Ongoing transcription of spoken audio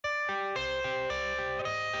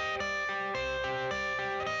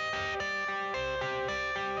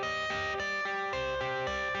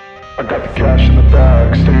I got the cash in the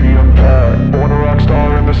bag, stadium packed. Born a rock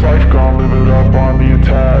star in this life, gon' live it up on the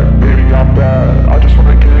attack. Baby, I'm bad, I just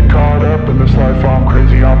wanna get caught up in this life. I'm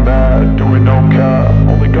crazy, I'm mad, doing no cap.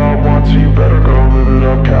 Only God wants you, better go live it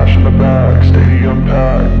up. Cash in the bag, stadium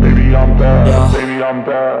packed. Baby, I'm bad, yeah. Baby, I'm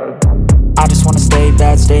bad. I just wanna stay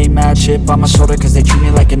bad, stay mad. Chip on my shoulder cause they treat me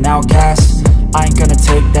like an outcast. I ain't gonna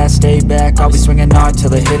take that, stay back. I'll be swinging hard till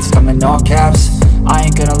the hits come in all caps. I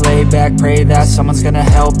ain't gonna lay back, pray that someone's gonna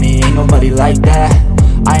help me. Ain't nobody like that.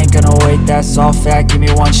 I ain't gonna wait, that's all fact. Give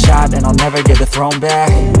me one shot and I'll never get the throne back.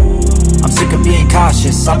 I'm sick of being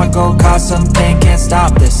cautious, I'ma go cause something, can't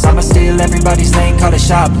stop this. I'ma steal everybody's lane, call it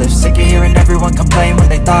shoplift. Sick of hearing everyone complain when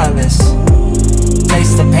they thoughtless.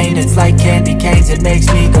 Taste the pain, it's like candy canes. It makes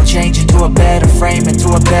me go change into a better frame,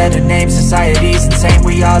 into a better name. Society's insane,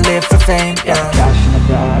 we all live for fame, yeah. Cash in the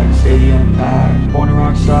bag, stadium packed. Born a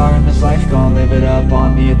rock star in this life, gon' live it up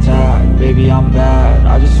on the attack. Baby, I'm bad,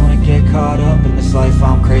 I just wanna get caught up in this life.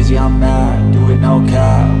 I'm crazy, I'm mad, do it no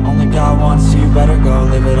cap. Only God wants you, better go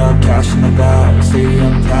live it up. Cash in the bag,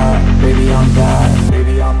 stadium packed. Baby, I'm bad,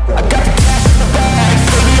 baby, I'm bad. I got the cash in the bag,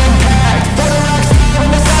 stadium packed. Born a rock star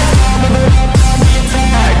in this life, gon' live it up.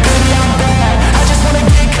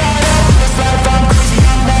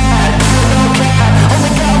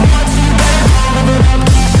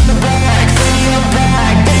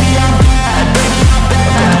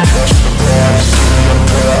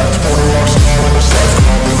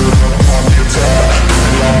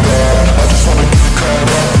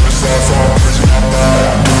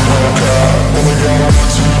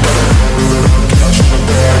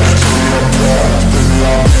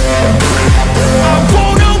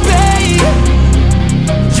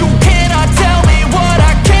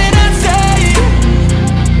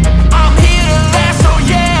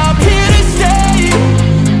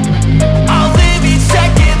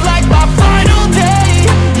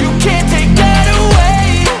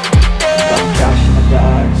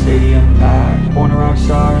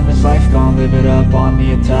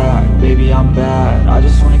 Baby, I'm bad, I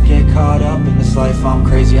just wanna get caught up in this life. I'm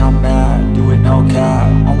crazy, I'm mad, do it no cap.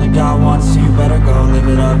 Only God wants you, better go live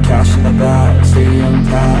it up. Cash in the bag, stadium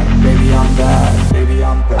packed. Baby, I'm bad, baby,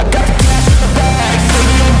 I'm bad. I got the cash in the bag,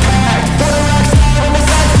 stadium packed.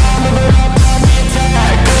 Born a rock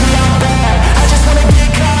star in this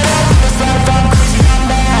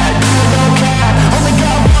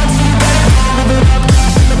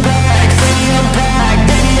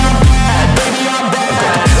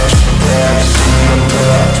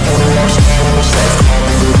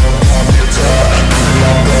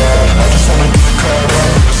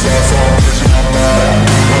I'll live it up on the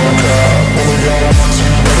attack. Baby, I'm bad, I just wanna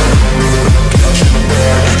get caught up in this life. I'm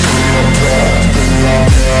crazy, I'm mad, do it no cap.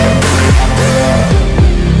 Only God wants you, better go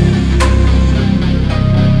live it up. Cash in the bag,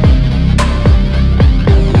 stadium packed. Baby, I'm bad, baby,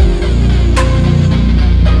 I'm bad.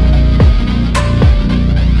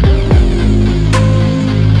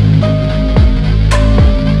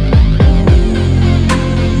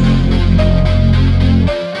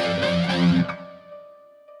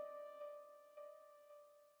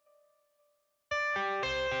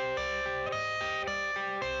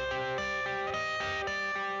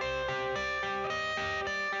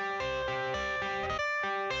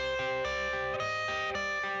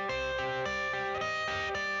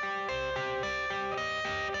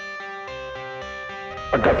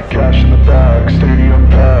 I got the cash in the bag, stadium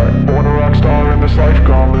packed. Born a rock star in this life,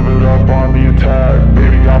 gon' live it up on the attack.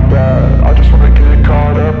 Baby, I'm bad, I just wanna get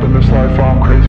caught up in this life. I'm crazy.